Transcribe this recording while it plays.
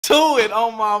to it.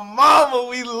 On my mama,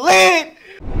 we lit.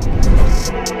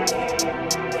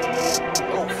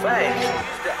 Oh, fast.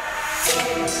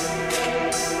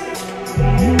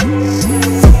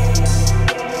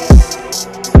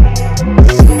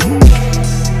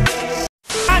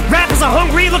 Rappers are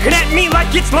hungry, looking at me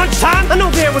like it's lunchtime. I know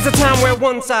there was a time where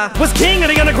once I was king of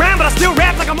the underground, but I still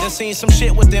rap like I'm Done seen some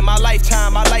shit within my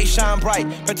lifetime. My light shine bright.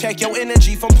 Protect your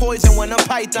energy from poison when the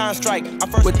python strike.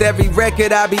 With every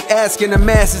record, I be asking the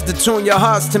masses to tune your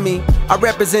hearts to me. I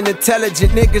represent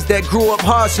intelligent niggas that grew up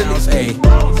harshly. Hey,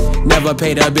 never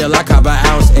paid a bill, I cop an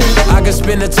ounce. Ay. I can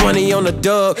spend a 20 on a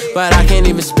dub, but I can't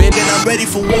even spend it. I'm ready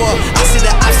for war. I see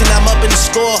the option, I'm up in the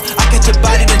score. I catch your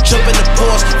body, then jump in the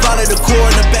course. Follow the core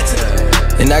and the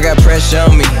bet. And I got pressure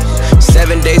on me.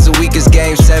 7 days a week is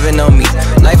game 7 on me.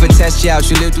 Life will test you out,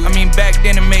 you live through. I mean, back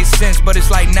then it made sense, but it's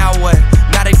like now what?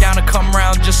 Now they down to come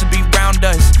round just to be round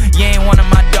us. You ain't one of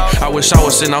my dogs. I wish I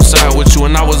was sitting outside with you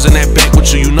and I was in that back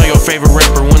with you. You know your favorite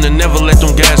rapper when they never let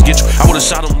them guys get you. I would've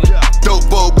shot him. Dope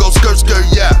boy, go skirt, skirt,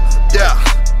 yeah, yeah.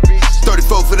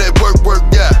 34 for that work,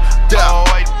 yeah, yeah.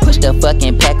 Push the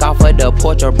fucking pack off of the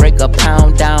porch or break a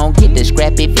pound down. Get the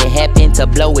scrap if it happen to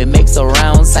blow, it makes a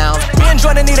round sound. Me and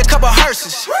Jordan need a couple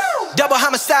hearses. Double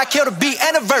homicide, kill the beat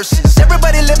and the verses.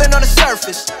 Everybody living on the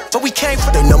surface, but we came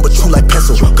from they number 2 like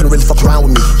pencil. Couldn't really fuck around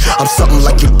with me. I'm something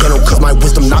like your ghetto, cause my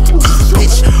wisdom not the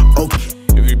bitch. Okay.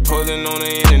 If you posing on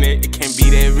the internet, it can't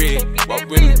be that real. Walk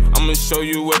with me, I'ma show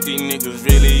you what these niggas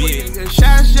really is.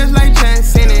 Shots just like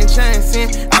Jansen and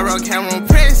Jansen. I rock Cameron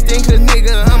Preston, cause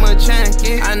nigga, I'm a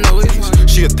champion. I know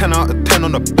it's she a 10 out of 10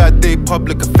 on a bad day,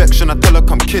 public affection. I tell her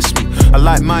come kiss me. I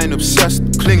like mine, obsessed,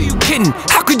 clingy. You kidding?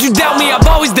 How could you doubt me? I've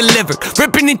always delivered.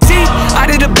 Ripping the teeth out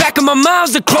of the back of my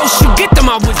mouth. The close you get to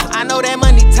my wisdom. I know that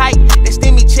money tight. They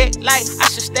steam me check like I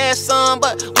should stash some,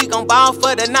 but we gon' ball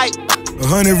for the night.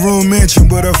 100-room mansion,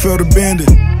 but I felt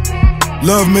abandoned.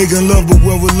 Love making love, but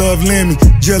what would love land me?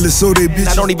 Jealous, so they bitch.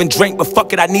 I don't even drink, but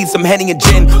fuck it, I need some Henny and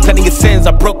gin. Plenty of sins,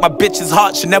 I broke my bitch's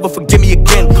heart. She'll never forgive me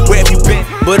again. Where have you been?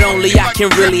 But only I can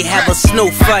really have a snow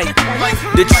fight.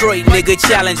 Detroit nigga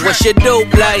challenge, what's your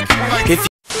dope like? If you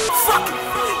fuck it,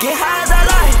 get high as I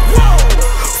like. Whoa.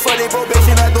 For they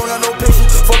probation, I don't have no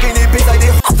patience. Fucking they bitch like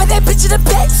they. Offer that bitch in the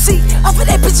backseat. Offer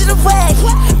that bitch in the rag.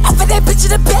 Offer that bitch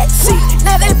in the backseat.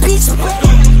 Now that bitch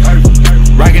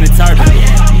rockin' the turtle.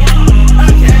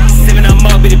 Sippin' them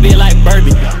up, it'll be like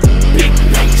bourbon. Big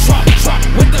black truck,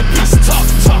 with the beast talk.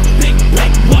 Big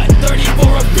black what? 30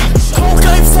 for a beach.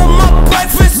 Cocaine for my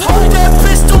breakfast. Hold that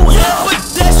pistol, yeah, with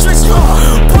that shit.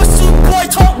 Pussy boy,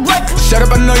 talk reckless. Shut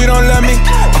up, I know you don't love me.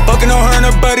 I'm fucking on her and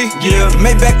her buddy. Yeah,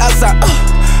 Maybach outside.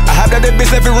 I hopped out that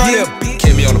bitch every run. Yeah,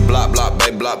 kill me on the block,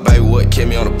 baby, what? Kill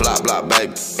me on the block,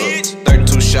 baby.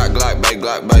 32 shot Glock, baby,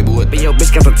 what? But yo,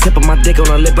 bitch got the tip of my dick on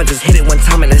her lip. I just hit it one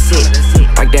time and that's it.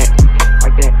 Like that,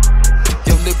 like that.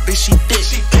 Yo, little bitch, she thick,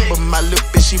 but my little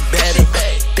bitch, she better.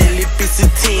 That little bitch is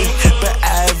 10, but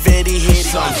I already hit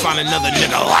it. So I find another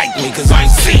nigga like me, cause I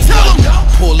ain't seen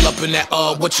pull up in that,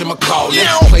 whatchamacallit.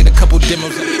 Played a couple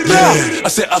demos. Yeah, I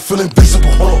said I feel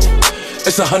invincible.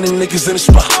 It's 100 niggas in the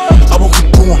spot. I won't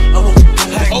keep going.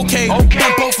 Okay,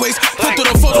 back both ways. Put through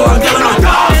the photo, I'm yelling on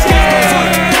God.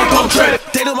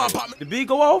 The beat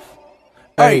go off?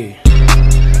 Hey.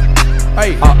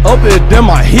 Hey, I up it, then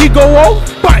my heat go off?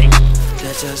 Bang!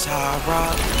 That's just how I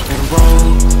rock and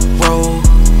roll.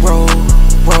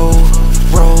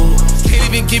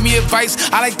 Can't even give me advice.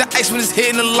 I like the ice when it's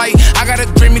hitting the light. I got a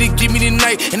dream to give me the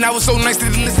night, and I was so nice to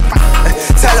listen.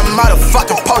 Tell them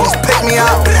motherfucking police pick me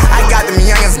up. I got them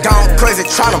youngins gone crazy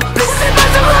tryna blitz.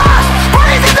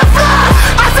 Police in the floor.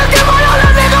 I took him on all the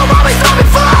nigga while we saw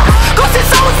before. Cause it's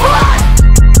so much.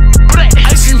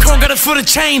 Ice cream cone got a foot of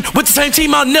chain. With the same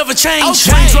team, I'll never change.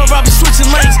 Range Rover, I'll be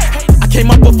switching lanes. I came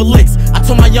up with a licks. I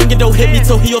told my youngin' don't hit me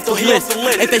till he off the list.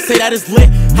 If they say that is lit,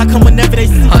 how come whenever they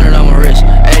see 100 on my wrist,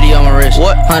 80 on my wrist.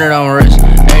 What? 100 on my wrist,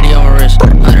 80 on my wrist.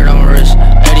 100 on my wrist,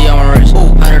 80 on my wrist.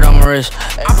 100 on my wrist.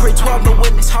 I pray 12 to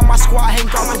witness how my squad hang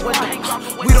out the window.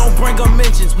 We don't bring up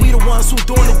mentions, we the ones who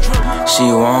doing the drip. She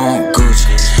want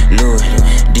Gucci, Louis,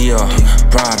 Dior,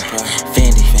 Prada,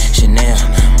 Fendi, Chanel,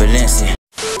 Balenciaga.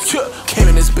 Came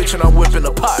in this bitch and I'm whipping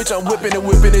the pot. Bitch, I'm whipping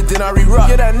it, then I re-rock.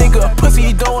 Yeah, that nigga a pussy,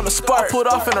 he don't want to spark. Put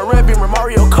off in a red beam with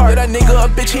Mario Kart. Yeah, that nigga a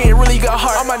bitch, he ain't really got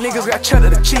heart. All my niggas got cheddar,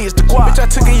 the cheese, the guap. Bitch, I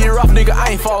took a year off, nigga,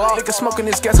 I ain't fall off. Nigga smoking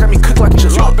this gas got me cooked like a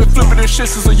jalop. Been flipping this shit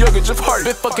since a youngin', just hard.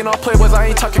 Been fucking all playboys, I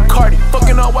ain't talking Cardi.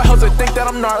 Fucking all white hoes that think that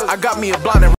I'm gnarly. I got me a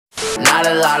blonde and not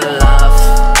a lot of love.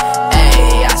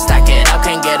 Ayy, I stack it up,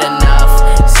 can't get enough.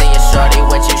 See your shorty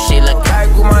with you, she look back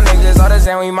with my niggas, all the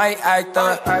same, we might act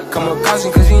up. Come with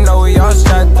caution, cause you know we all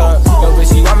strapped up. Yo,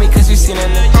 bitch, you want me cause you seen it.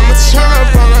 I'ma turn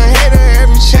up on a hater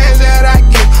every chance.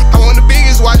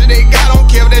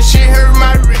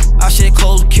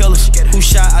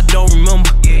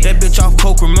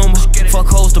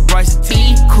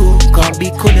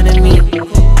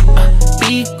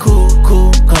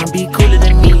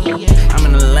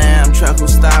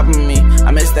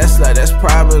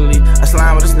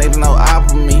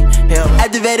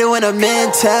 motivated when I'm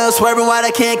in town. Swerving while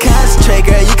I can't concentrate,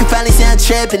 girl. You can finally see I'm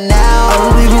tripping now. I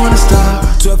don't even wanna stop.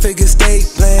 12-figure state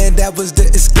plan, that was the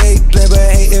escape plan. But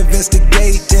ain't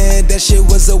investigating, that shit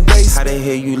was a waste. How they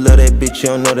hear you love that bitch, you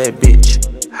don't know that bitch.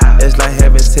 It's like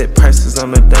having set prices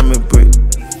on a diamond brick.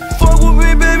 Fuck with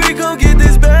me, baby, come get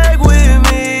this bag with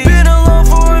me. Been alone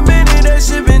for a minute, that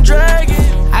shit been dragging.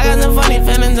 I got some funny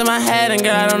feelings in my head, and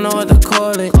girl, I don't know what to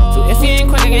call it. So if you ain't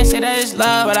quick, I can't say that it's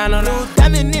love, but I know that.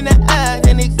 Diamond in the eye,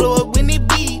 and it glow up when it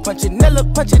beat.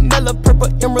 Punchinella, purple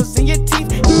emeralds in your teeth.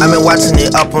 I've been watching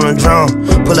it up on the drone.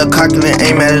 Pull a cock and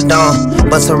aim at his dome.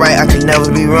 Bust her right, I can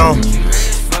never be wrong.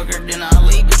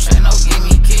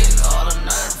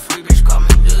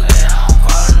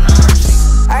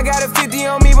 I got a 50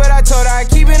 on me, but I told her I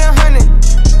keep it 100.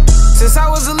 Since I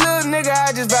was a little nigga,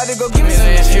 I just about to go give me some.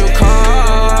 If you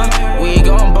call, we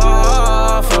gon'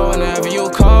 ball. For whenever you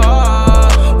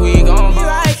call, we gon' ball.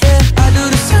 Right, yeah. I do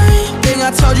the same thing I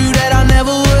told you that I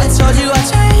never would. I told you I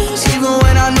changed, even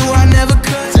when I knew I never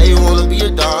could. Say you wanna be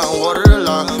a dog, water the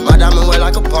lawn. My diamond wet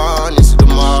like a pond, this is the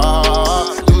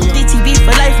mall. DTB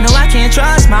for life, no I can't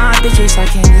trust my bitches. I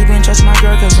can't even trust my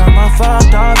girl, cause I'm a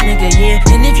fucked up nigga,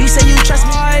 yeah. And if you say you trust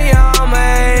me, I am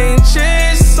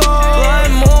anxious, so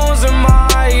blood moons in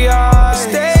my eyes.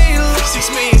 Stay 6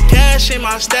 million cash in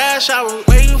my stash, I was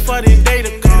waiting for this day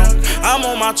to come. I'm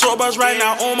on my tour bus right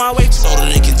now, on my way to Sold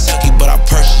it in Kentucky, but I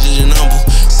purchased it in Humble.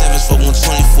 7s for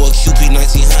 120 for a QP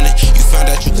 1900. You found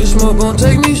out you this smoke gon'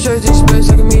 take me straight to space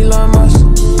like a Elon Musk.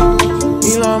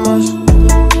 Elon Musk.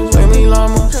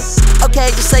 Okay,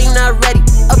 just say you're not ready.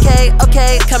 Okay,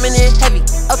 okay, coming in heavy.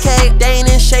 Okay, they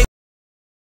ain't in shape.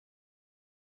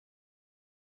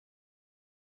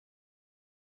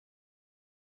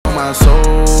 My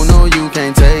soul, no you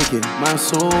can't take it. My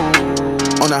soul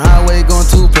on the highway going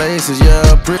 2 places,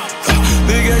 yeah.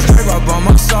 Big ass drip up on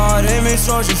my side, aiming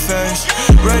towards your face.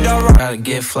 Red dot rock. Gotta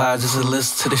get fly just to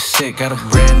listen to this shit. Got a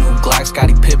brand new Glock,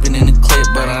 Scotty Pippen in the clip,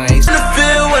 but I ain't. Wanna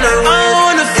feel when I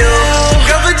wanna feel.